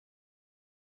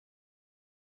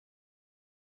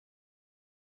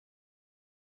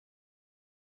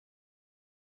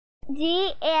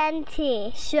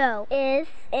GNT show is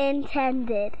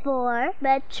intended for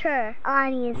mature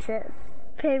audiences.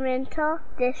 Parental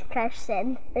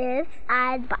discussion is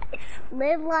advice.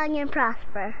 Live long and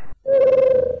prosper.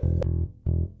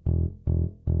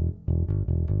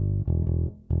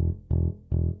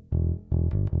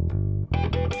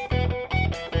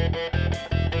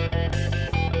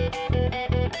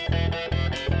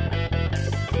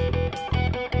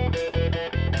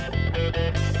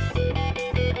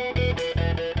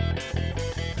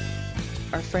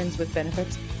 Friends with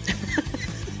benefits.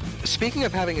 Speaking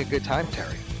of having a good time,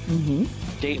 Terry.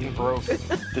 Dayton broke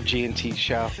the G&T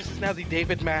show. This is now the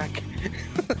David Mack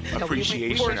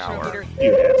Appreciation Hour.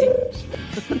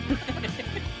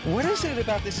 What is it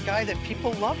about this guy that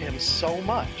people love him so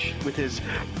much? With his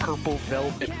purple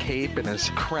velvet cape and his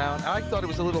crown. I thought it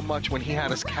was a little much when he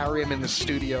had us carry him in the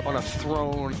studio on a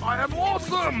throne. I am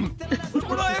awesome! Look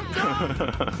what I have done!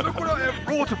 Look what I have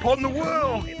brought upon the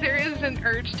world! There is an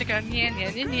urge to go nya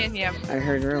nya nya nya nya. I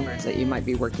heard rumors that you might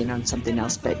be working on something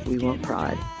else, but we won't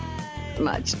prod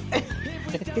much.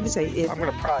 I'm going to say it. I'm going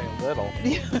to pry a little.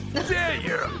 Dare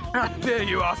you! How dare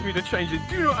you ask me to change it?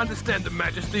 Do you not understand the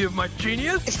majesty of my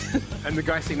genius? And the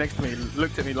guy sitting next to me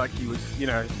looked at me like he was,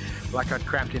 like I'd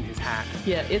crapped in his hat.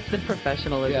 Yeah, it's the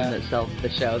professionalism that sells the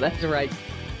show. That's right.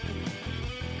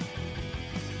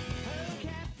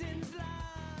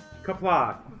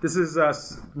 Kapla. This is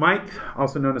Mike,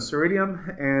 also known as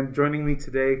Ceridium, and joining me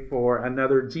today for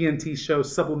another GNT show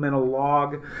supplemental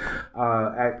log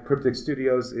at Cryptic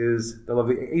Studios is the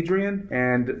lovely Adrian.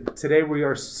 And today we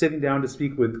are sitting down to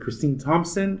speak with Christine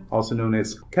Thompson, also known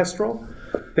as Kestrel.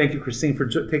 Thank you, Christine, for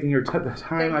taking your time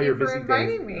out of your busy day.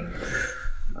 Thank you for inviting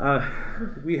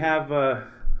me. We have...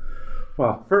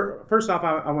 Well, first off,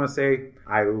 I want to say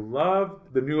I love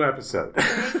the new episode.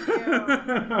 Thank you.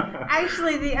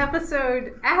 Actually, the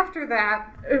episode after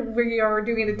that, we are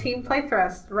doing a team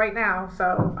playtest right now,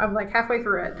 so I'm like halfway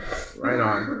through it. Right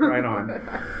on.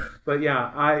 But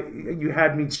yeah, you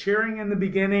had me cheering in the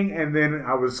beginning, and then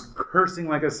I was cursing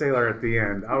like a sailor at the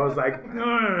end. I was like,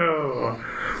 no.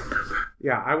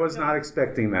 Yeah, I was not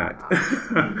expecting that,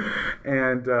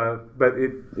 and but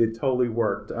it totally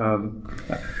worked.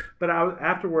 But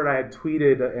afterward, I had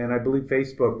tweeted, and I believe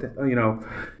Facebook,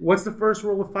 what's the first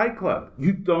rule of Fight Club?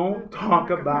 You don't talk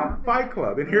about Fight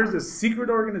Club. And here's this secret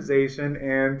organization,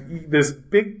 and this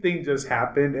big thing just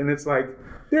happened, and it's like,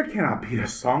 there cannot be a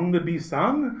song to be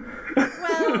sung.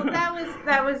 Well,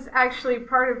 that was actually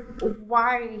part of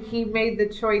why he made the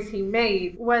choice he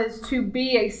made, was to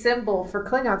be a symbol for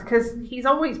Klingons, because he's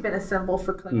always been a symbol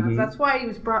for Klingons. Mm-hmm. That's why he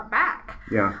was brought back.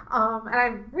 Yeah. And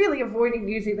I'm really avoiding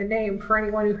using the name for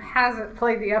anyone who hasn't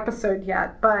played the episode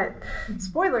yet, but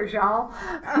spoilers, y'all.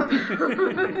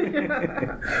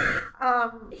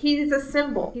 He's a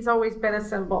symbol. He's always been a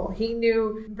symbol. He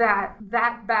knew that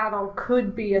battle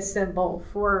could be a symbol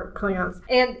for Klingons.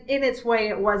 And in its way,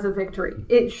 it was a victory.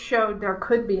 It showed there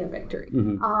could be a victory.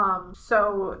 Mm-hmm.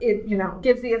 So it,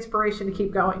 gives the inspiration to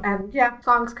keep going. And yeah,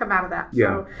 songs come out of that. Yeah.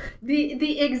 So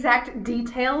the exact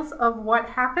details of what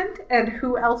happened and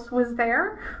who else was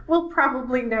there will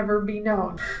probably never be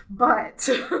known. But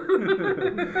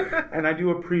and I do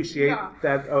appreciate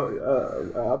that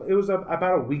it was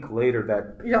about a week later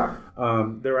that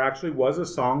there actually was a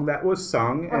song that was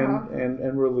sung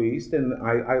and released, and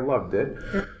I loved it,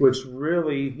 which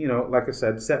really, like I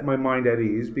said, set my mind at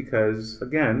ease, because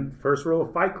again, first rule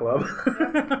of Fight Club.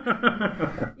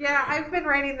 Yeah, I've been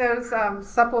writing those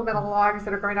supplemental logs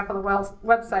that are going up on the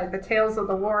website, the Tales of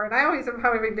the War, and I always am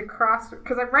having to cross,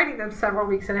 because I'm writing them several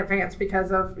weeks in advance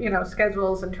because of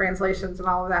schedules and translations and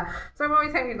all of that. So I'm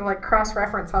always having to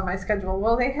cross-reference on my schedule.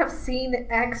 Well, they have seen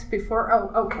X before.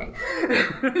 Oh, okay.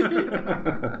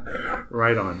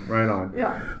 Right on.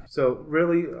 Yeah. So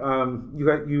really,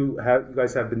 you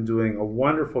guys have been doing a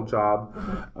wonderful job.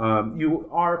 Mm-hmm. You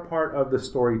are part of the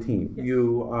story team. Yes.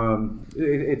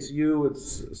 It's you.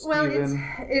 It's Steven. Well,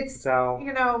 it's Sal.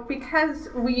 because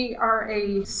we are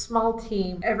a small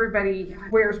team. Everybody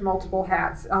wears multiple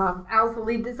hats. Al's the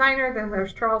lead designer. Then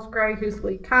there's Charles Gray, who's the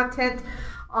lead content.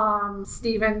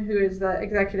 Steven, who is the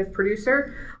executive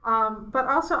producer. But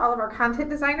also all of our content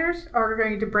designers are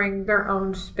going to bring their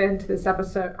own spin to this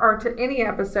episode, or to any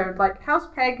episode. Like House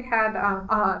Peg had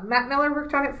Matt Miller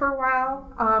worked on it for a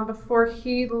while before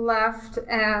he left,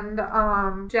 and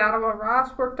Jadawa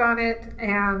Ross worked on it,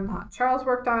 and Charles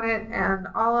worked on it, and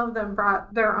all of them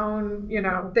brought their own,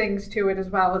 things to it as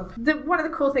well. One of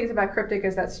the cool things about Cryptic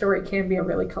is that story can be a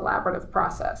really collaborative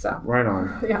process. So. Right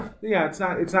on. Yeah. It's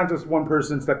not just one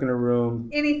person stuck in a room.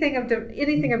 Anything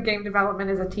of game development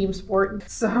is a team sport.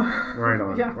 So right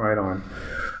on.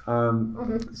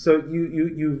 So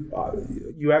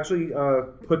you actually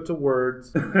put to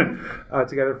words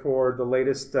together for the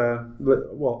latest,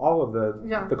 all of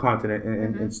the content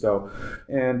in Stowe,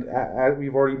 and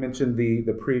we've already mentioned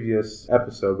the previous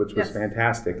episode, which was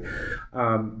fantastic.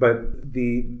 But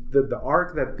the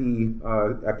arc that the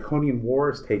Iconian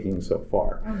War is taking so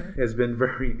far has been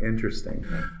very interesting.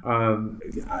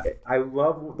 I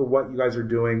love what you guys are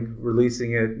doing,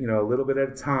 releasing it, a little bit at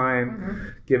a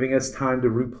time, giving us time to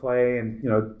replay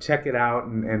and check it out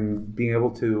and being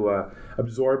able to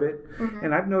absorb it.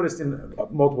 And I've noticed in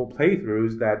multiple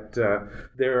playthroughs that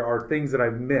there are things that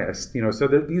I've missed. So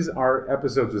these are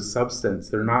episodes with substance.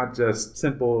 They're not just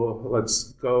simple,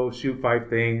 let's go shoot 5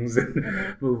 things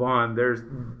and move on.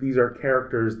 These are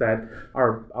characters that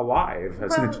are alive,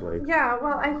 essentially.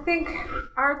 Well, I think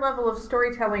our level of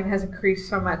storytelling has increased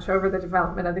so much over the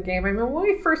development of the game. I mean, when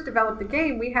we first developed the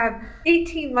game, we had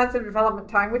 18 months of development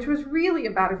time, which was really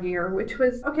about a year, which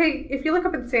was, okay, if you look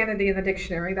up insanity in the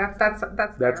dictionary, that's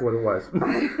what it was.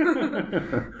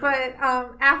 But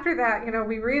after that,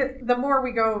 the more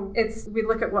we go, we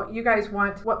look at what you guys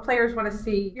want, what players want to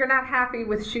see. You're not happy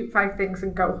with shoot 5 things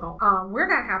and go home. We're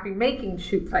not happy making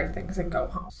shoot 5 things and go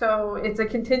home. So it's a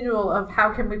continual of how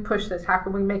can we push this? How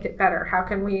can we make it better? How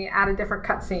can we add a different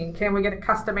cutscene? Can we get a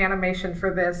custom animation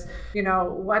for this?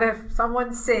 What if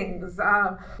someone sings?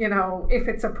 If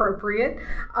it's appropriate.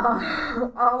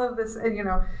 All of this,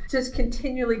 just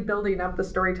continually building up the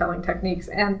storytelling techniques.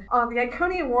 And the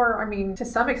Iconian War, I mean, to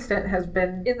some extent has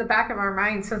been in the back of our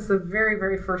mind since the very,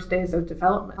 very first days of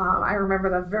development. I remember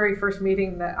the very first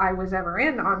meeting that I was ever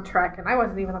in on Trek, and I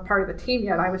wasn't even a part of the team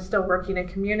yet. I was still working in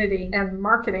community and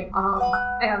marketing,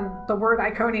 and the word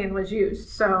Iconian was used.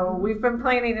 So we've been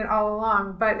planning it all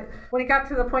along. But when it got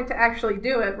to the point to actually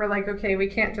do it, we're like, okay, we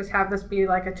can't just have this be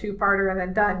like a 2-parter and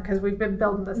then done, because we've been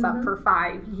building this up for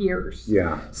 5 years.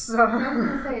 Yeah. So I was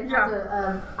going to say it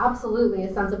has absolutely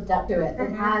a sense of depth to it.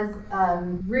 It has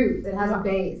roots. It has a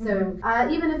base. So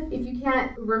even if you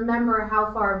can't remember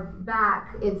how far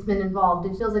back it's been involved,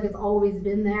 it feels like it's always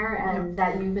been there, and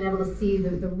that you've been able to see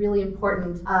the really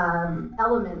important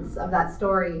elements of that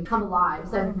story come alive.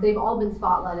 So they've all been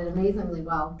spotlighted amazingly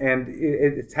well. And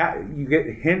you get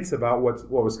hints about what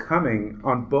was coming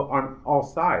on all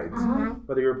sides,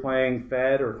 whether you're playing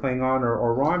Fed or Klingon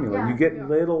or Romulan. You get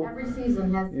little. Every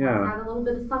season has had a little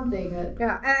bit of something.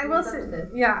 And I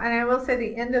will say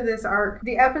the end of this arc,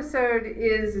 the episode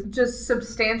is just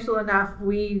substantial enough.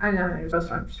 I'm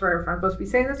sorry if I'm supposed to be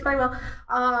saying this, but I will.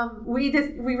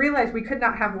 We realized we could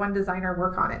not have one designer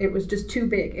work on it. It was just too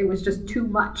big. It was just too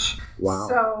much. Wow.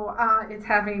 So it's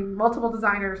having multiple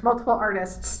designers, multiple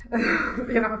artists.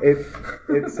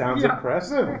 It sounds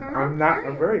impressive. I'm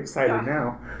very excited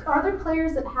now. Are there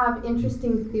players that have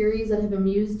interesting theories that have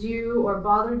amused you or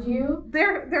bothered you?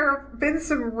 There have been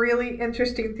some really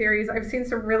interesting theories. I've seen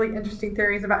some really interesting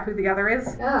theories about who the other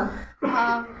is. Oh.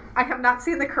 I have not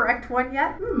seen the correct one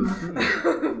yet.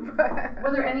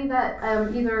 Were there any that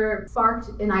either sparked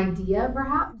an idea,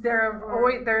 perhaps?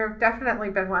 There have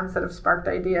definitely been ones that have sparked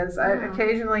ideas.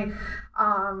 Occasionally,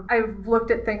 I've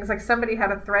looked at things like somebody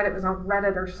had a thread, it was on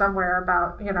Reddit or somewhere,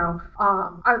 about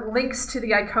links to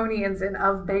the Iconians in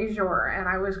Of Bajor, and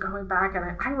I was going back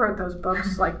and I wrote those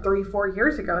books like 3-4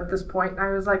 years ago at this point, and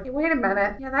I was like, hey, wait a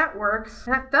minute, that works,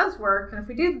 that does work, and if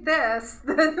we do this,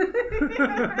 then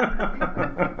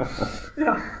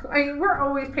I mean, we're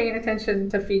always paying attention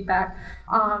to feedback.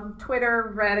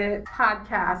 Twitter, Reddit,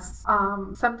 podcasts.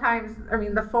 Sometimes,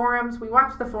 the forums, we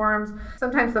watch the forums.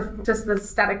 Sometimes just the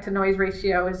static to noise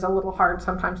ratio is a little hard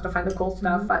sometimes to find the cool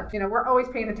stuff, but we're always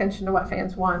paying attention to what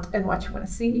fans want and what you want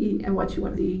to see and what you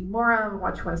want to see more of,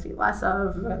 what you want to see less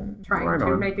of, and trying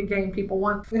to make a game people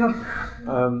want. You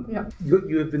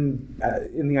have been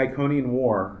in the Iconian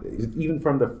War, even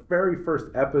from the very first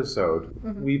episode,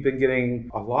 we've been getting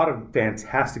a lot of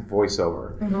fantastic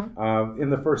voiceover. In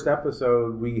the first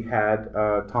episode, we had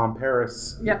Tom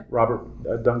Paris,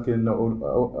 Robert Duncan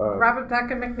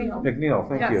McNeil,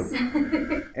 thank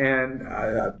you. And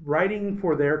writing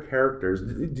for their characters,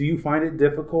 do you find it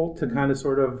difficult to kind of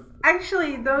sort of...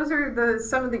 Actually, those are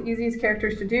some of the easiest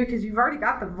characters to do, because you've already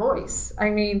got the voice. I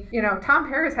mean, Tom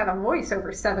Paris had a voice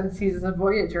over 7 seasons of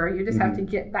Voyager. You just have to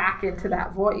get back into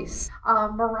that voice.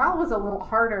 Morale was a little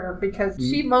harder because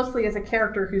she mostly is a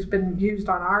character who's been used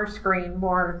on our screen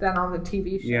more than on the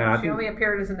TV show. Yeah, she only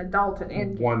appeared as an adult in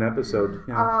Endgame. One episode.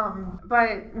 Yeah.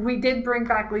 But we did bring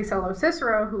back Lisa Lo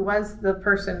Cicero, who was the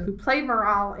person who played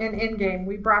Morale in Endgame.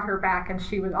 We brought her back, and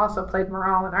she was also played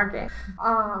Morale in our game.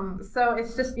 So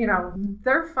it's just,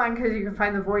 they're fun because you can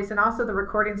find the voice, and also the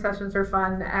recording sessions are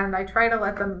fun. And I try to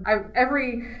let them.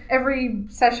 Every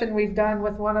session we've done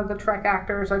with one of the Trek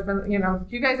actors, I've been,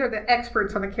 you guys are the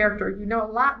experts on the character. You know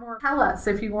a lot more. Tell us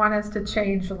if you want us to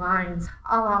change lines.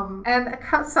 And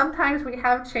sometimes we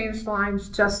have changed lines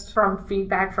just from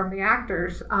feedback from the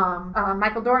actors.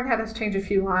 Michael Dorn had us change a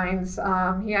few lines.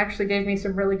 He actually gave me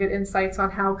some really good insights on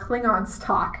how Klingons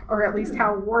talk, or at least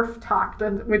how Worf talked,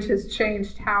 which has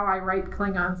changed how I write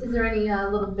Klingons. Is there any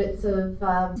little bits of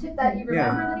tip that you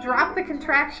remember? Yeah. Drop the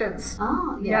contractions.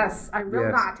 Oh, yes. I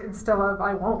will not instead of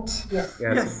I won't.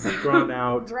 Yes. Drawn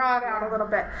out. Draw it out a little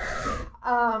bit.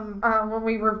 When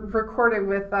we were recorded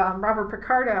with Robert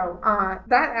Picardo,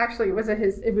 that actually was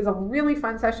it was a really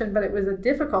fun session, but it was a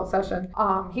difficult session.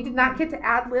 He did not get to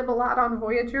ad-lib a lot on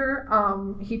Voyager.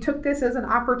 He took this as an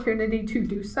opportunity to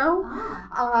do so.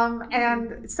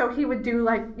 And so he would do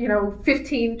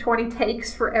 15, 20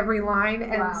 takes for every line,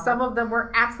 and some of them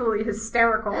were absolutely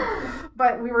hysterical.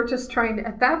 But we were just trying to,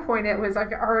 at that point, it was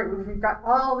like, all right, we've got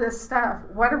all this stuff.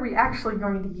 What are we actually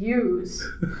going to use?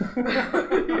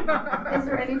 Is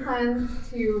there any plans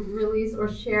to release or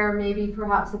share, maybe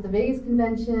perhaps at the Vegas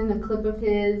convention, a clip of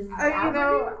his? I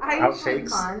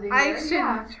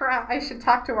should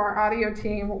talk to our audio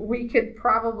team. We could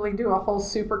probably do a whole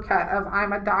supercut of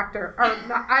 "I'm a doctor," or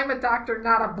 "I'm a doctor,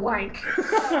 not a blank." I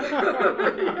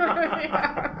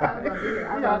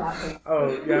love that. Oh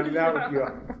yeah, that would be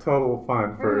a total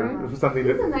fun for something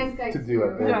He's a nice guy to do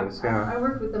at Vegas. I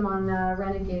worked with him on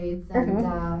Renegades, and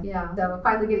so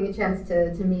finally getting a chance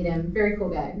to meet him. Very cool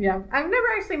guy. Yeah, I've never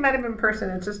actually met him in person.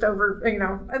 It's just over,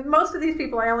 most of these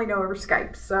people I only know over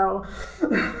Skype. So,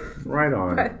 right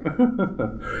on.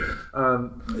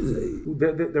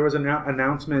 There was an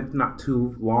announcement not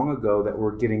too long ago that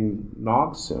we're getting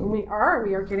Nog soon. We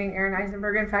are getting Aaron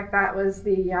Eisenberg. In fact, that was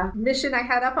the mission I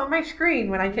had up on my screen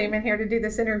when I came in here to do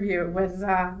this interview. Was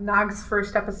Nog's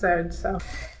first episode. So.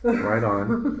 Right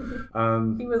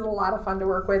on. He was a lot of fun to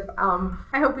work with.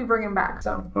 I hope we bring him back.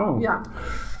 So. Yeah.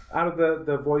 Out of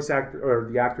the voice actor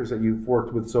or the actors that you've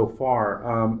worked with so far,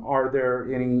 are there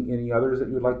any others that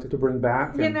you'd like to bring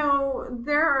back? There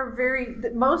are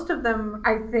most of them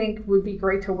I think would be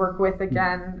great to work with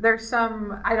again. There's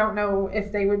some, I don't know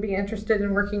if they would be interested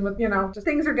in working with, just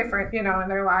things are different, in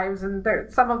their lives, and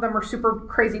some of them are super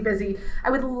crazy busy. I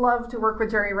would love to work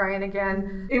with Jerry Ryan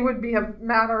again. It would be a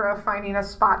matter of finding a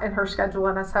spot in her schedule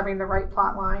and us having the right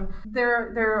plot line.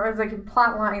 There is a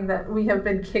plot line that we have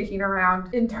been kicking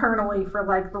around internally for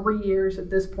 3 years at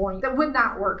this point that would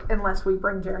not work unless we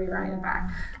bring Jerry Ryan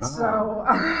back. So,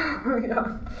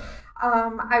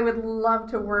 I would love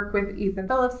to work with Ethan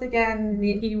Phillips again.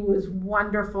 He was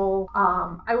wonderful.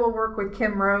 I will work with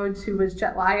Kim Rhodes, who was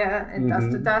Jetlaya in Dust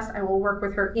to Dust. I will work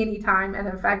with her anytime, and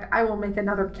in fact, I will make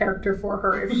another character for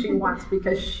her if she wants,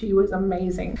 because she was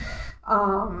amazing.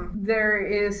 There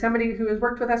is somebody who has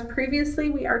worked with us previously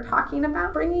we are talking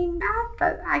about bringing back,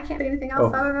 but I can't say anything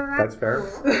else other than that. That's fair.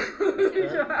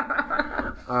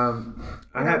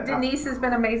 Denise has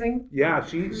been amazing. Yeah,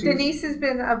 Denise has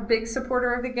been a big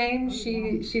supporter of the game.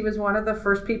 She was one of the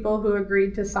first people who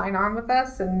agreed to sign on with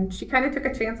us, and she kind of took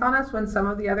a chance on us when some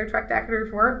of the other Trek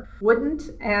actors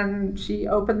wouldn't, and she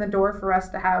opened the door for us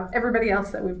to have everybody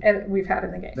else that we've had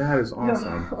in the game. That is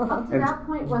awesome. Up to that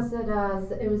point, was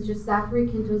it was just Zachary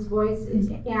Quinto's voice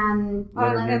and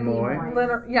Leonard Nimoy?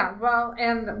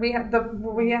 And we had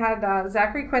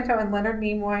Zachary Quinto and Leonard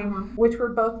Nimoy, which were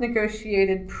both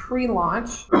negotiated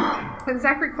pre-launch. And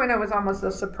Zachary Quinto was almost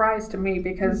a surprise to me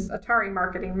because Atari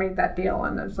marketing made that deal,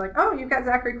 and it was like, oh, you've got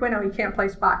Zachary Quinto, he can't play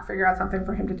Spock, figure out something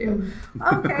for him to do.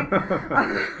 Okay.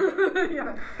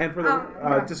 And for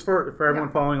the just for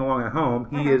everyone following along at home,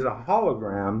 he is a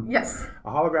hologram. Yes. A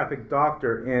holographic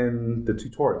doctor in the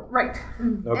tutorial. Right.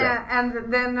 Okay.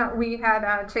 And then we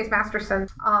had Chase Masterson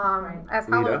as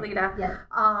Lita. Yeah.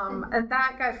 And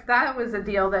that was a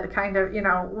deal that kind of,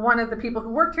 one of the people who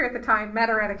worked here at the time met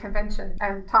her at a convention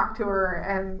and talked to her,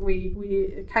 and we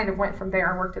kind of went from there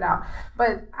and worked it out.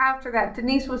 But after that,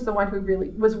 Denise was the one who really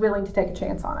was willing to take a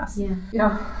chance on us.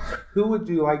 Yeah. Who would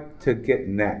you like to get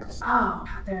next? Oh,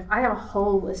 I have a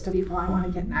whole list of people I want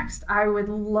to get next. I would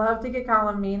love to get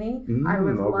Galamini. I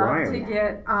would love to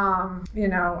get,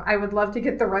 I would love to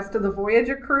get the rest of the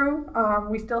Voyager crew.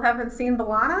 We still haven't seen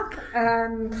B'Elanna,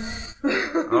 and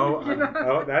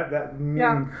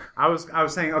I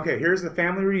was saying, okay, here's the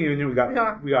family reunion. We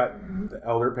got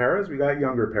Elder Paris, we got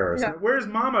Younger Paris. Yeah. Where's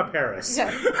Mama Paris?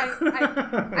 Yes,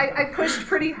 I pushed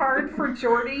pretty hard for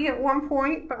Jordy at one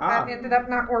point, but that ended up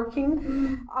not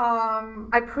working.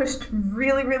 I pushed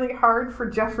really, really hard for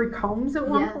Jeffrey Combs at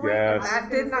one point. Yes. That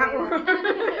did not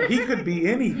work. He could be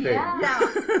anything. Yeah.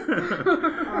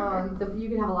 You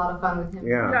can have a lot of fun with him.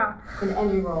 Yeah. In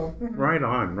any role. Right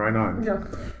on. Yeah.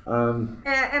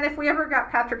 And if we ever got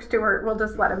Patrick Stewart, we'll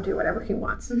just let him do whatever he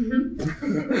wants.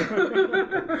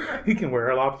 He can wear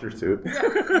a lobster suit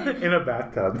in a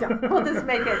bathtub. Yeah. We'll just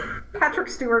make it Patrick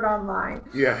Stewart online.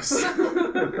 Yes.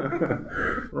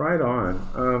 Right on.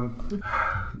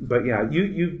 But yeah,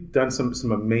 you've done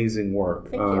some amazing work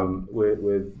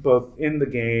with both in the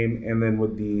game and then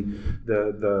with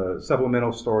the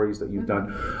supplemental stories that you've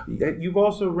done. You've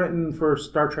also written for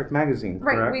Star Trek Magazine,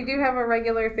 correct? Right. We do have a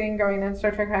regular thing going in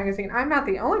Star Trek Magazine. I'm not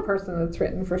the only person that's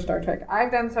written for Star Trek.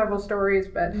 I've done several stories,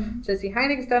 but Jesse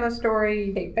Heinig's done a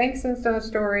story, Kate Bankston's done a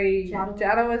story,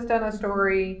 Jado has done a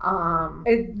story.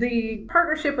 The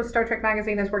partnership with Star Trek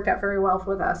Magazine has worked out very well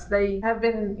with us. They have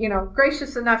been,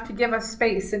 gracious enough to give us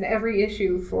space in every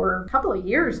issue for a couple of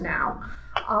years now.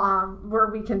 Where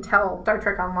we can tell Star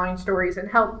Trek Online stories and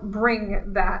help bring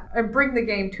the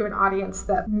game to an audience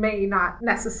that may not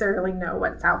necessarily know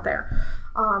what's out there.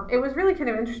 It was really kind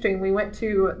of interesting. We went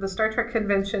to the Star Trek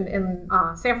convention in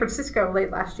San Francisco late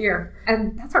last year,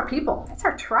 and that's our people. That's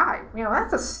our tribe.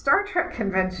 That's a Star Trek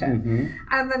convention.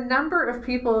 And the number of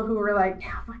people who were like,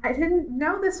 I didn't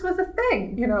know this was a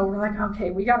thing. We're like,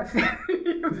 okay, we got to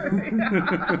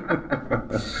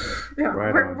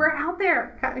we're out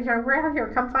there. We're out here.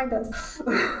 Come find us.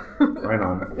 Right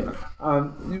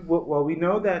on. Well, we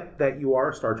know that you are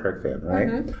a Star Trek fan,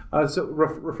 right? So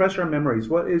refresh our memories.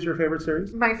 What is your favorite series?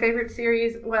 My favorite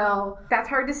series, well, that's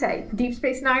hard to say. Deep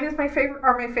Space Nine are my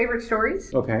favorite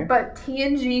stories. Okay. But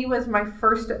TNG was my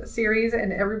first series,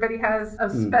 and everybody has a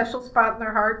special spot in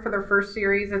their heart for their first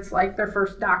series. It's like their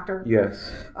first Doctor.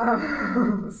 Yes.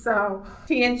 So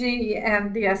TNG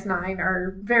and DS9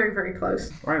 are very, very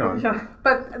close. Right on. Yeah.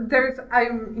 But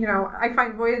I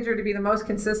find Voyager to be the most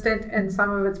consistent, and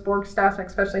some of its Borg stuff,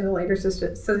 especially in the later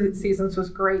seasons, was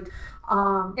great.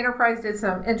 Enterprise did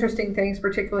some interesting things,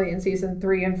 particularly in season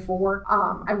 3 and 4.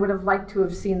 I would have liked to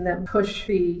have seen them push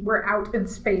we're out in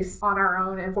space on our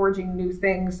own and forging new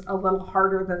things a little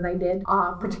harder than they did,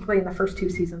 particularly in the first 2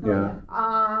 seasons. Yeah.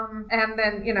 And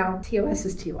then, TOS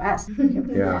is TOS.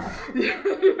 Yeah.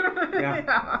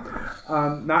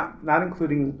 Not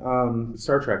including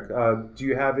Star Trek. Do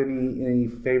you have any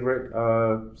favorite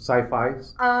sci-fi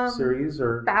series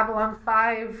or Babylon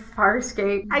 5,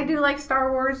 Farscape? I do like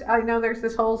Star Wars. I know there's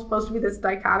supposed to be this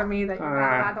dichotomy that you're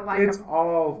not allowed to like it's them.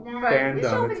 all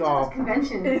fandom. It's all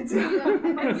convention.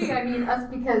 I mean, us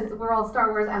because we're all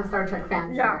Star Wars and Star Trek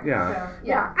fans. Yeah.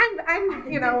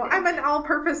 I'm an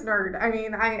all-purpose nerd. I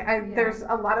mean, there's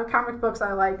a lot of comic books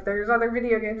I like. There's other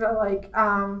video games I like.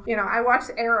 I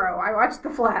watched Arrow. I watched The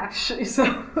Flash. So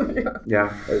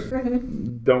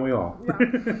don't we all?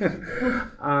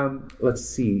 Yeah. Let's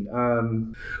see.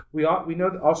 We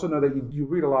also know that you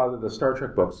read a lot of the Star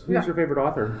Trek books. Who's your favorite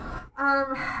author?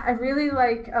 I really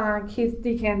like Keith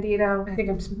DeCandido. I think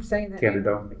I'm saying that.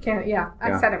 Candido.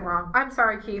 I said it wrong. I'm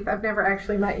sorry, Keith. I've never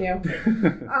actually met you.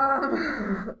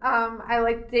 I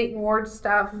like Dayton Ward's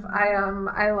stuff.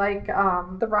 I like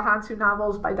the Rahansu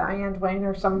novels by Diane Duane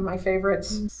are some of my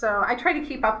favorites. So I try to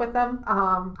keep up with them.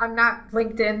 I'm not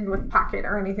linked in with Pocket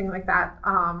or anything like that.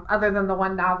 Other than the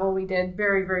one novel we did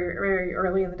very, very, very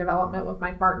early in the development with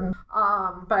Mike Martin.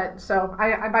 But so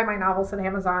I buy my novels on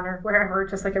Amazon or wherever,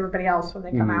 just like everybody else when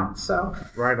they come out. So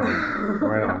right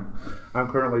on. I'm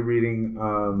currently reading.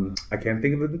 I can't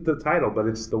think of the title, but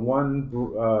it's the one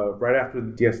right after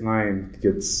the DS9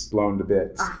 gets blown to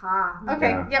bits.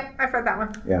 Okay. Yeah. Yep. I've read that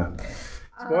one. Yeah.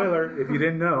 Spoiler, if you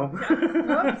didn't know. Whoops. When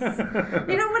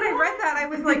I read that, I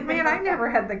was like, man, I never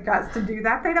had the guts to do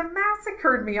that. They'd have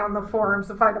massacred me on the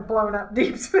forums if I'd have blown up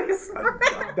Deep Space Nine.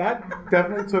 That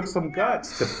definitely took some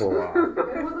guts to pull off.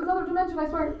 It was another dimension, I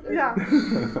swear. Yeah.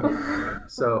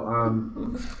 So,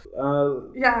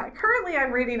 currently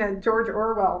I'm reading a George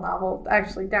Orwell novel,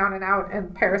 actually Down and Out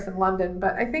in Paris and London,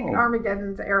 but I think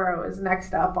Armageddon's Arrow is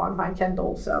next up on my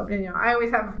Kindle. So, I always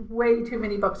have way too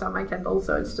many books on my Kindle,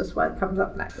 so it's just what comes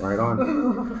up next. Right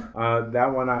on.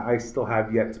 That one I still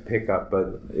have yet to pick up,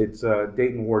 but it's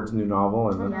Dayton Ward's new novel,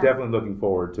 and I'm definitely looking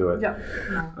forward to it. Yeah.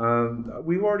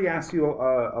 We've already asked you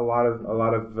a lot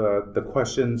of the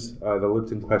questions, the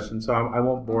Lipton questions discussion, so I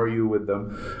won't bore you with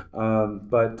them.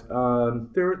 But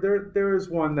there is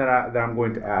one that I'm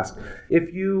going to ask.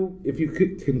 If you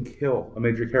can kill a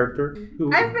major character,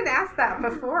 who? I've been asked that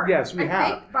before. Yes, we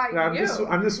have. Think by I'm you.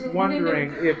 just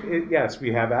wondering if yes,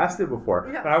 we have asked it before.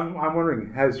 Yes. But I'm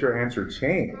wondering, has your answer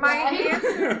changed?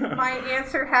 My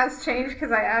answer has changed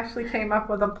because I actually came up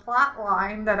with a plot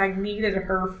line that I needed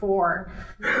her for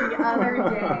the other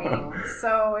day.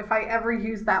 So if I ever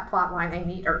use that plot line, I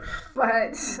need her.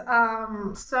 But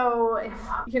so if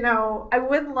I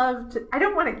would love to. I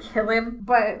don't want to kill him,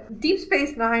 but Deep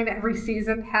Space Nine every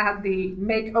season had the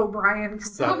make O'Brien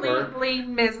completely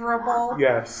miserable.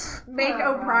 Yes. Make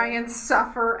O'Brien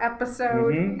suffer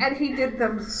episode, and he did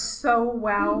them so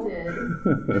well.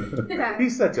 He did.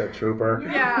 He's such a trooper.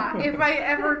 Yeah, if I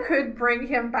ever could bring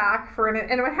him back for and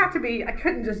it would have to be, I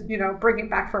couldn't just bring him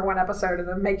back for one episode and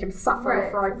then make him suffer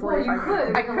for like 45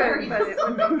 minutes. I could, but it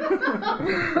would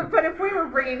be. But if we were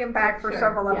bringing him back for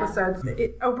several episodes,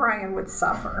 O'Brien would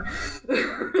suffer.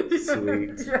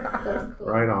 Sweet. Yeah.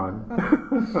 Right on.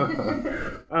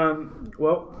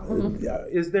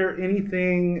 Is there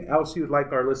anything else you'd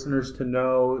like our listeners to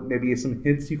know? Maybe some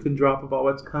hints you can drop about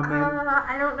what's coming?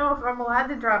 I don't know if I'm allowed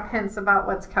to drop hints about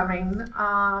what's coming.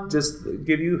 Just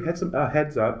give you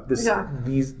heads up.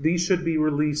 These should be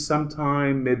released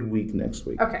sometime midweek next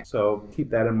week. Okay. So keep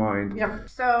that in mind. Yep.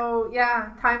 So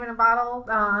Time in a Bottle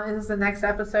is the next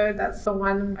episode. That's the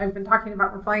one I've been talking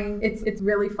about. We're playing. It's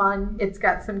really fun. It's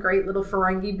got some great little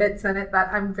Ferengi bits in it that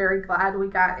I'm very glad we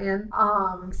got in.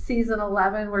 Season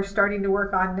 11 we're starting to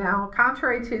work on now.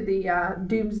 Contrary to the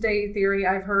doomsday theory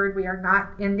I've heard, we are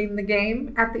not ending the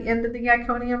game at the end of the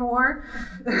Iconian War.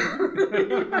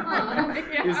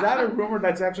 Is that a rumor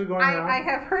that's actually going on? I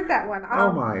have heard that one.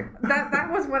 Oh my. That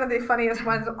was one of the funniest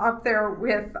ones up there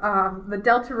with the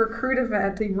Delta Recruit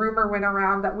event. The rumor went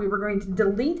around that we were going to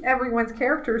delete everyone's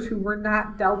characters who were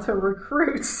not Delta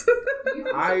recruits.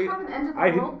 I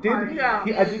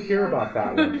did hear about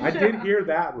that one. I did hear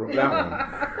that one.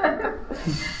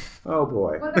 Oh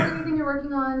boy. What about anything you're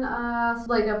working on,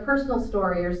 like a personal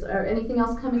story or anything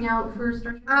else coming out for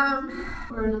Star Trek?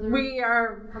 Or another?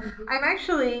 I'm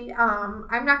actually,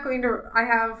 I'm not going to,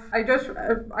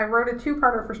 I wrote a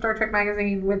 2-parter for Star Trek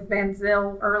Magazine with Van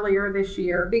Zyl earlier this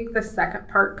year. I think the second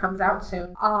part comes out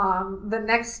soon. The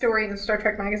next story in the Star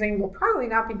Trek Magazine will probably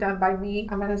not be done by me.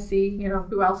 I'm going to see,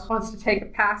 who else wants to take a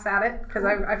pass at it, because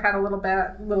I've had a little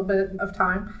bit of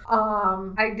time.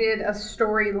 I did a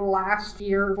story last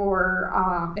year for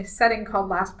a setting called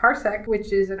Last Parsec,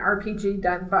 which is an RPG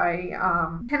done by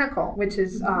Pinnacle, which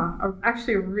is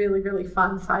actually a really, really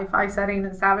fun sci-fi setting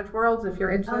in Savage Worlds, if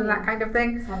you're interested in that kind of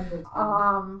thing.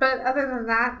 But other than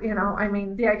that,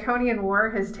 the Iconian War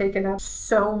has taken up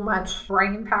so much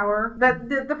brain power. That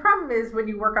the problem is when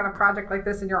you work on a project like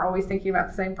this and you're always thinking about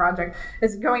the same project,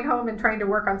 is going home and trying to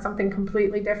work on something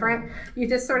completely different. You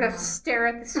just sort of stare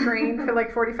at the screen for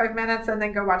like 45 minutes and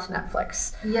then go watch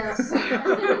Netflix. Yes.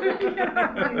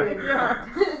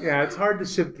 Yeah, it's hard to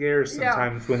shift gears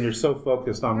sometimes when you're so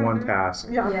focused on one task.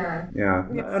 Yeah.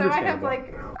 So I have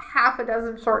like half a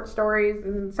dozen short stories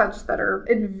and such that are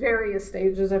in various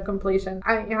stages of completion.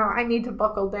 I need to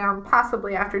buckle down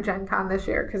possibly after Gen Con this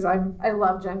year, because I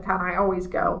love Gen Con. I always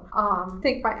go. I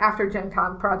think my after Gen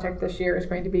Con project this year is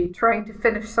going to be trying to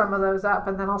finish some of those up,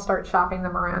 and then I'll start shopping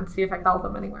them around, see if I can sell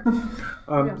them anywhere.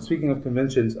 Speaking of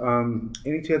conventions,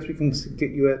 any chance we can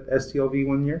get you at STLV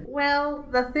one year? Well,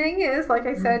 the thing is, like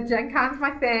I said, Gen Con's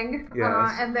my thing,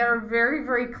 and they're very,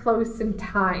 very close in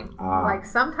time. Like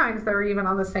sometimes they're even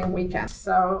on the same weekend.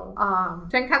 So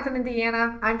Gen Con's in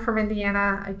Indiana. I'm from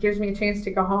Indiana. It gives me a chance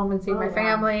to go home and see my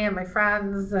family and my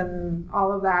friends and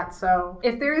all of that. So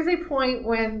if there is a point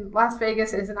when Las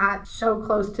Vegas is not so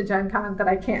close to Gen Con that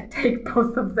I can't take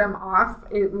both of them off,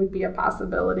 it would be a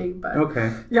possibility. But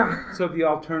okay. Yeah. So the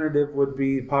alternative would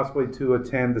be possibly to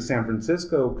attend the San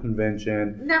Francisco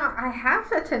convention. No, I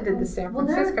have attended the San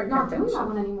Francisco they're not convention. doing that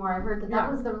one anymore. I heard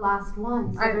that was their last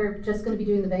one. So they're just going to be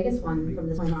doing the Vegas one from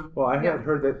this point on. Well, I had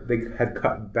heard that they had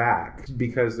cut back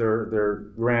because they're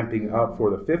ramping up for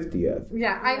the 50th.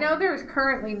 Yeah, I know there's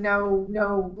currently no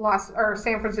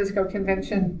San Francisco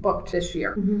convention booked this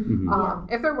year.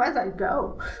 If there was, I'd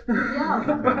go.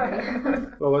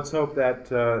 Well, let's hope that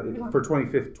for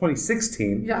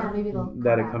 2016 maybe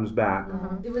that it comes back.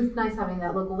 It was nice having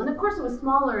that local one. Of course, it was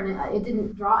smaller and it didn't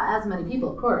draw as many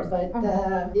people, of course, but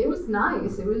it was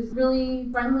nice. It was really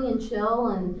friendly and chill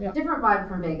and different vibe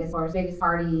from Vegas, of course. Vegas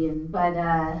party, but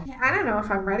I don't know if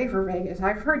I'm ready for Vegas.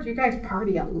 I've heard you guys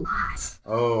party a lot.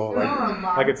 Oh,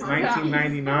 like it's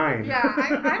 1999. Yeah,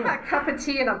 I'm a cup of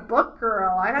tea and a book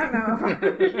girl. I don't know.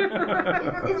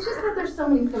 It's just that there's so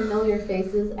many familiar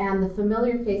faces, and the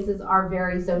familiar faces are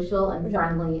very social and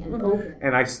friendly and open.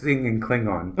 And I sing in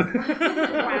Klingon.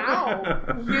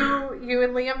 Wow. You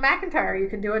and Liam McIntyre, you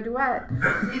can do a duet.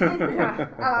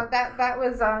 That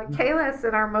was Kalis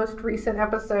in our most recent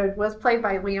episode was played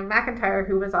by Liam McIntyre,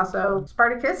 who was also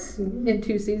Spartacus in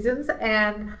 2 seasons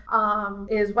and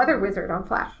is Weather Wizard on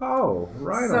Flash. Oh,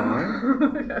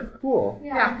 on. Cool.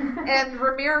 Yeah. And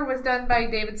Ramir was done by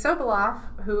David Soboleff,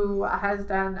 who has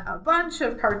done a bunch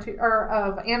of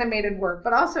of animated work,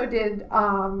 but also did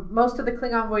most of the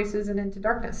Klingon voices in Into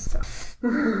Darkness. So.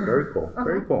 Very cool.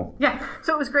 Very cool. Yeah.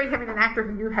 So it was great having an actor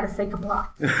who knew how to say kabla.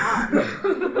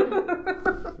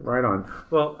 Right on.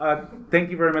 Well, thank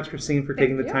you very much, Christine, for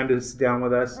taking the time to sit down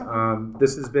with us.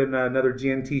 This has been another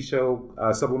GNT show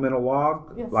supplemental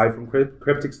log, live from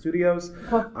Cryptic Studios.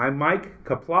 I'm Mike.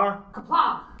 Kapla.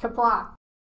 Kapla. Kapla.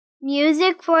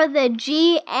 Music for the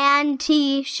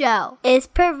GNT show is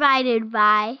provided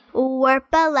by Warp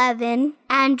 11,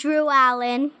 Andrew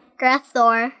Allen,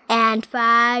 Grethor, and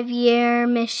 5 Year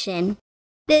Mission.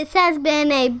 This has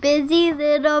been a Busy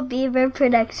Little Beaver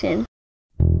production.